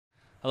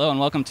Hello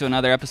and welcome to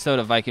another episode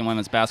of Viking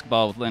Women's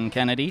Basketball with Lynn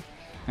Kennedy.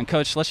 And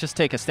Coach, let's just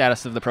take a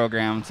status of the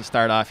program to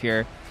start off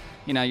here.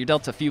 You know, you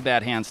dealt a few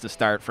bad hands to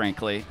start,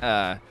 frankly.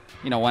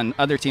 When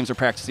other teams were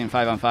practicing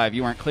 5-on-5,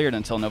 you weren't cleared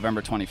until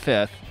November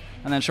 25th.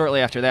 And then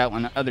shortly after that,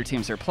 when other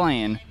teams are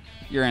playing,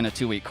 you're in a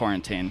 2-week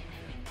quarantine.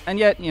 And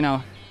yet,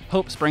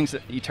 hope springs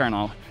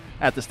eternal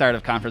at the start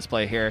of conference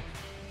play here.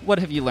 What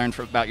have you learned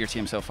about your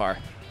team so far?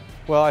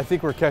 Well, I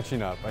think we're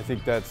catching up. I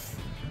think that's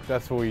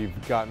what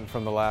we've gotten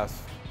from the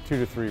last 2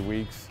 to 3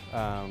 weeks.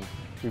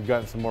 We've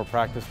gotten some more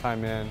practice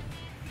time in.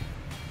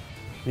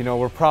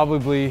 We're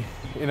probably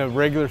in a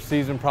regular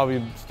season,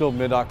 probably still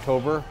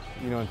mid-October,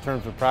 in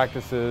terms of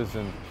practices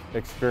and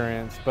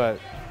experience, but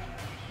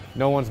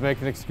no one's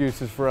making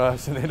excuses for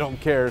us and they don't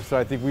care. So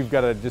I think we've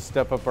got to just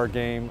step up our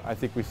game. I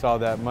think we saw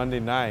that Monday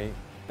night,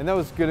 and that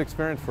was a good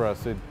experience for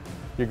us.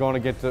 You're going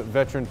against a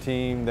veteran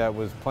team that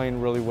was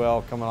playing really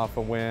well, coming off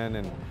a win,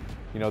 and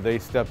they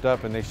stepped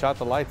up and they shot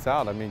the lights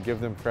out. I mean,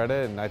 give them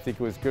credit, and I think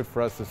it was good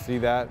for us to see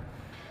that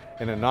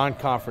in a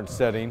non-conference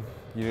setting.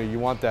 You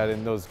want that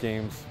in those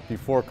games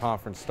before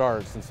conference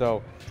starts. And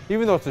so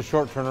even though it's a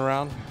short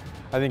turnaround,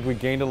 I think we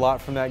gained a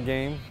lot from that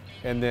game,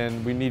 and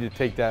then we need to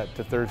take that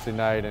to Thursday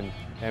night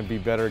and be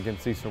better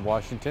against Eastern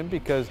Washington,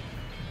 because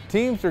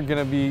teams are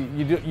going to be,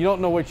 you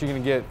don't know what you're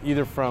going to get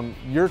either from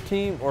your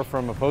team or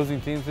from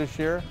opposing teams this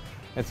year.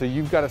 And so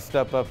you've got to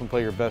step up and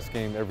play your best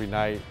game every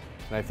night.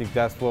 And I think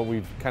that's what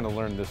we've kind of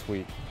learned this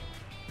week.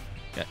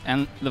 Yeah,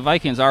 and the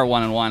Vikings are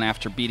 1-1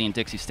 after beating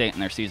Dixie State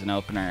in their season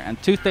opener.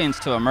 And two things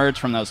to emerge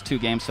from those two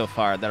games so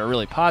far that are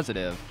really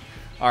positive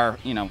are,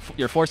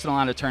 you're forcing a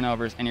lot of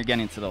turnovers and you're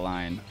getting to the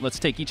line. Let's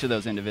take each of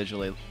those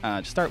individually.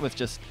 Start with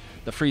just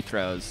the free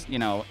throws.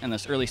 In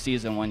this early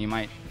season when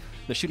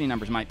the shooting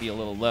numbers might be a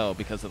little low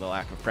because of the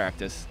lack of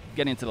practice,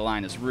 getting to the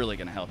line is really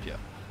going to help you.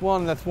 Well,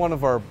 and that's one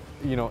of our,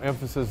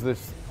 emphasis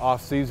this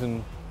off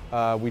season.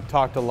 We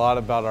talked a lot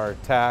about our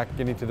attack,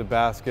 getting to the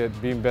basket,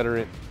 being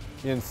better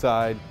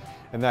inside,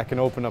 and that can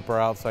open up our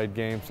outside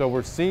game. So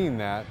we're seeing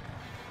that,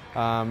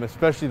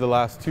 especially the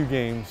last two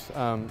games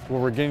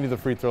where we're getting to the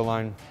free throw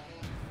line.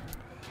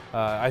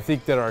 I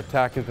think that our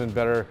attack has been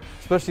better,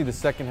 especially the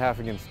second half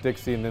against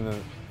Dixie, and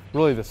then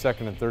really the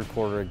second and third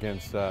quarter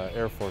against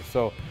Air Force.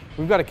 So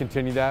we've got to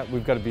continue that.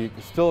 We've got to be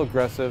still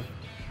aggressive,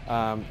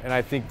 and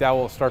I think that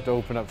will start to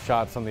open up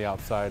shots on the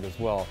outside as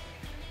well.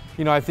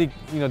 I think,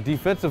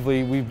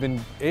 defensively, we've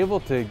been able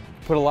to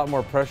put a lot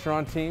more pressure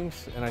on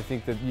teams, and I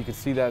think that you can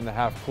see that in the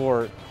half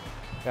court.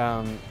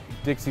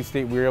 Dixie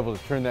State, we were able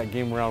to turn that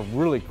game around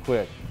really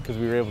quick because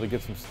we were able to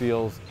get some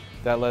steals.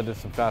 That led to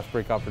some fast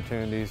break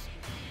opportunities.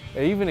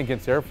 Even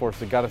against Air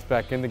Force, it got us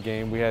back in the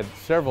game. We had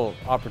several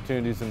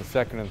opportunities in the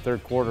second and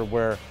third quarter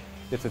where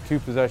it's a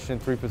 2-possession,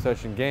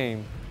 3-possession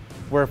game,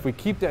 where if we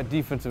keep that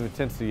defensive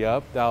intensity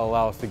up, that'll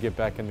allow us to get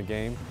back in the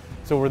game.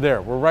 So we're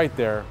there. We're right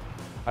there.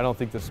 I don't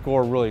think the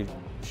score really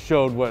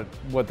showed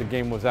what the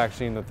game was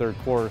actually in the third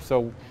quarter.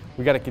 So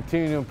we got to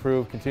continue to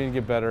improve, continue to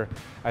get better.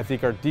 I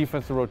think our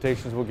defensive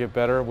rotations will get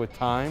better with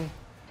time.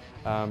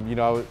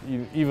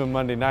 Even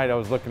Monday night, I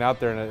was looking out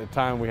there, and at the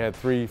time we had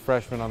 3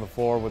 freshmen on the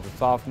floor with a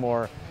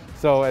sophomore.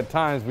 So at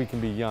times we can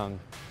be young,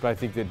 but I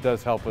think it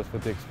does help us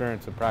with the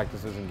experience of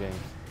practices and games.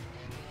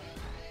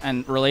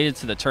 And related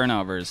to the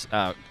turnovers,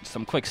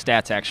 some quick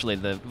stats actually.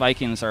 The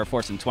Vikings are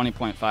forcing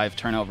 20.5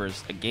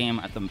 turnovers a game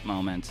at the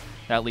moment.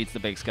 That leads the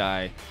Big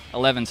Sky.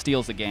 11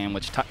 steals a game,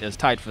 which is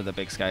tied for the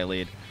Big Sky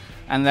lead.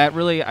 And that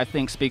really, I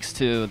think, speaks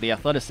to the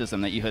athleticism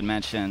that you had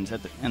mentioned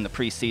in the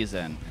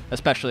preseason,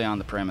 especially on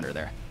the perimeter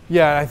there.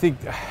 Yeah, I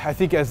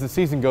think as the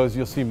season goes,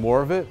 you'll see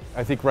more of it.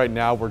 I think right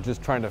now we're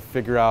just trying to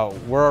figure out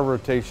where our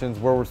rotations,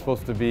 where we're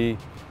supposed to be,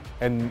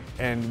 and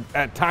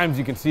at times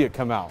you can see it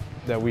come out,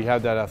 that we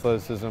have that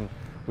athleticism.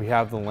 We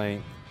have the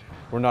length.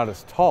 We're not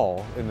as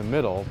tall in the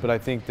middle, but I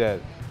think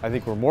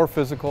we're more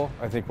physical.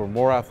 I think we're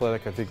more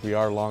athletic. I think we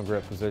are longer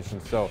at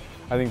positions. So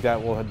I think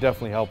that will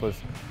definitely help us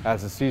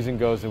as the season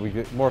goes and we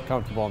get more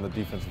comfortable on the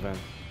defensive end.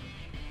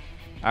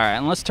 All right,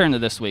 and let's turn to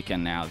this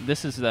weekend now.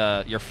 This is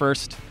your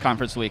first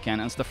conference weekend,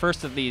 and it's the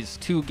first of these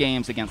 2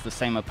 games against the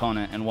same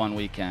opponent in one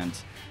weekend.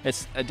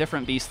 It's a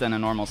different beast than a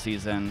normal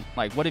season.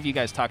 What have you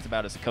guys talked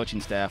about as a coaching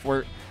staff?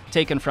 We're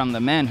taken from the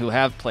men who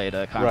have played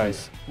a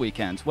conference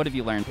weekend. What have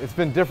you learned? It's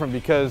been different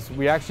because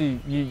we actually,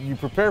 you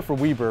prepare for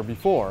Weber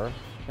before,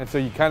 and so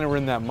you kind of were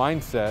in that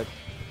mindset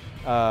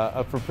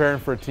of preparing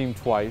for a team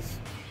twice.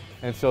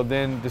 And so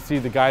then to see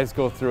the guys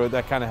go through it,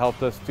 that kind of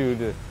helped us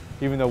too,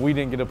 even though we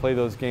didn't get to play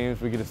those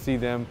games, we get to see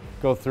them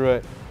go through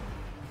it.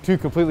 2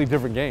 completely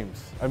different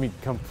games. I mean,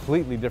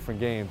 completely different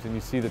games. And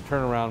you see the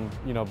turnaround,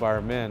 by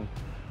our men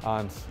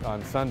on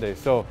Sunday.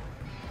 So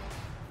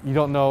you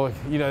don't know,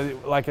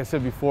 like I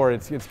said before,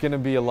 it's going to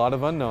be a lot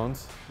of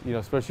unknowns,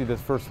 especially this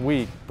first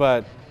week,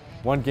 but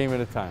one game at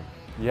a time.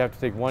 You have to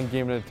take one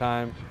game at a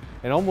time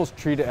and almost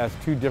treat it as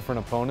 2 different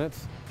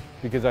opponents,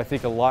 because I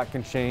think a lot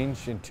can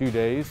change in 2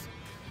 days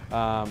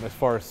as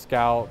far as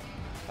scout,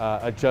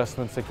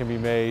 adjustments that can be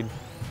made.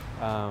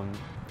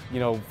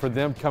 For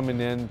them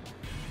coming in,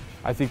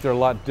 I think they're a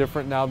lot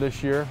different now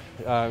this year.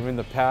 In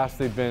the past,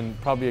 they've been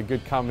probably a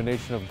good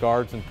combination of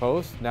guards and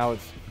posts. Now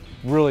it's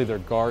really they're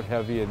guard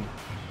heavy, and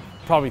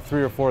probably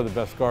 3 or 4 of the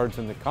best guards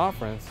in the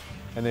conference,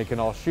 and they can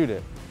all shoot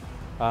it.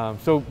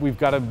 So we've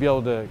got to be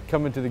able to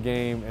come into the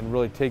game and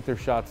really take their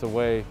shots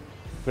away,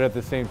 but at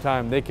the same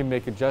time, they can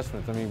make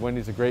adjustments. I mean,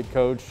 Wendy's a great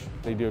coach.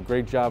 They do a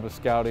great job of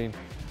scouting.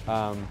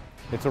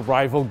 It's a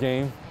rival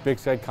game. Big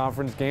Sky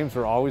Conference games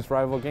are always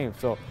rival games,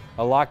 so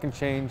a lot can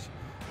change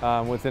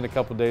within a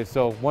couple days.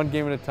 So one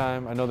game at a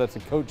time. I know that's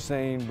a coach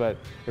saying, but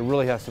it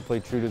really has to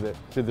play true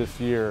to this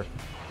year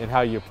in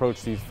how you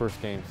approach these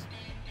first games.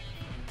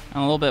 And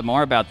a little bit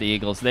more about the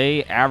Eagles.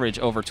 They average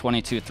over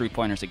 22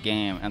 three-pointers a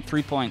game, and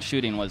three-point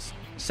shooting was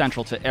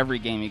central to every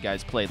game you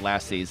guys played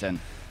last season.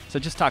 So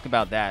just talk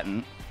about that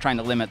and trying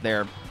to limit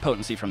their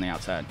potency from the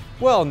outside.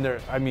 Well,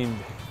 and I mean,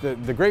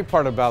 the great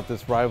part about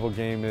this rival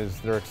game is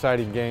they're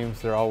exciting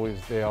games. They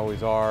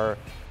always are.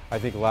 I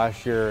think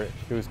last year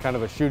it was kind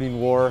of a shooting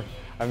war.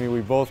 I mean,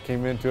 we both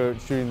came into it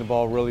shooting the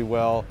ball really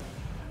well.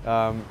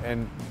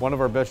 And one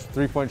of our best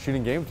three-point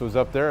shooting games was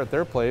up there at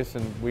their place,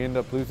 and we ended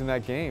up losing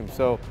that game.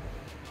 So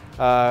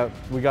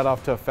we got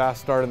off to a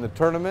fast start in the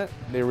tournament.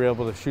 They were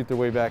able to shoot their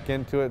way back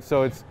into it.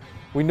 So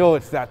we know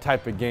it's that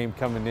type of game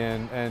coming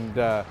in,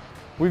 and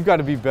we've got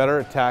to be better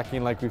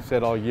attacking, like we've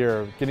said all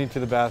year, getting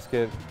to the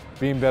basket,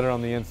 being better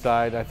on the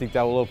inside. I think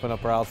that will open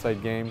up our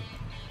outside game.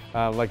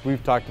 Like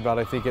we've talked about,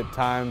 I think at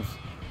times,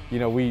 you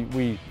know,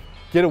 we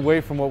get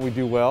away from what we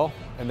do well,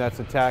 and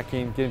that's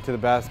attacking, getting to the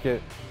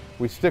basket.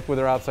 We stick with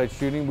our outside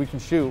shooting. We can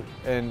shoot,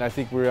 and I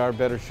think we are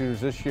better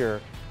shooters this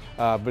year.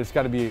 But it's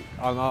got to be,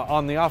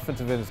 on the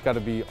offensive end, it's got to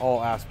be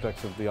all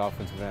aspects of the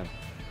offensive end.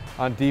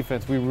 On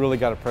defense, we really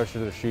got to pressure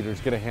the shooters,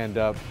 get a hand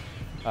up,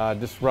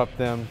 disrupt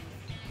them,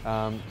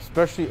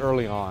 especially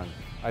early on.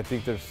 I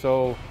think they're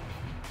so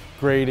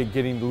great at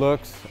getting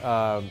looks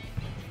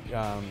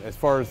as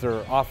far as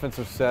their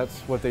offensive sets,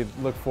 what they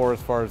look for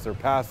as far as their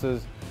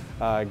passes,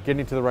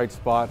 getting to the right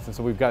spots, and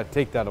so we've got to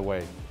take that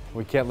away.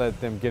 We can't let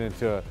them get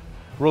into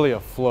really a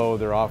flow of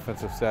their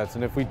offensive sets,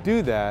 and if we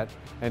do that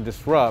and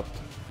disrupt,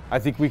 I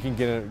think we can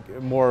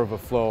get more of a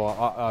flow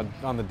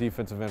on the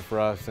defensive end for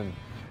us and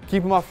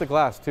keep them off the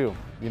glass too.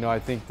 You know, I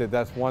think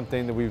that's one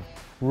thing that we've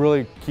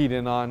really keyed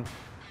in on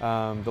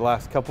the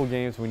last couple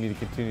games. We need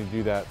to continue to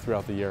do that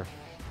throughout the year.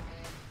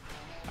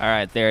 All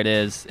right, there it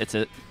is. It's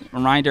a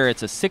reminder,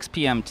 it's a 6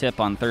 p.m. tip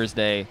on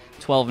Thursday,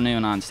 12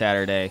 noon on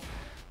Saturday.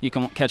 You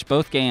can catch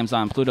both games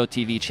on Pluto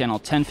TV channel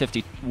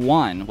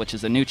 1051, which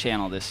is a new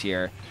channel this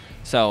year.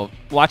 So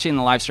watching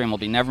the live stream will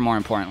be never more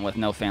important with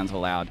no fans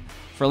allowed.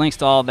 For links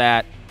to all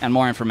that and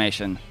more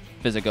information,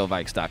 visit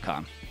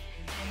GoVikes.com.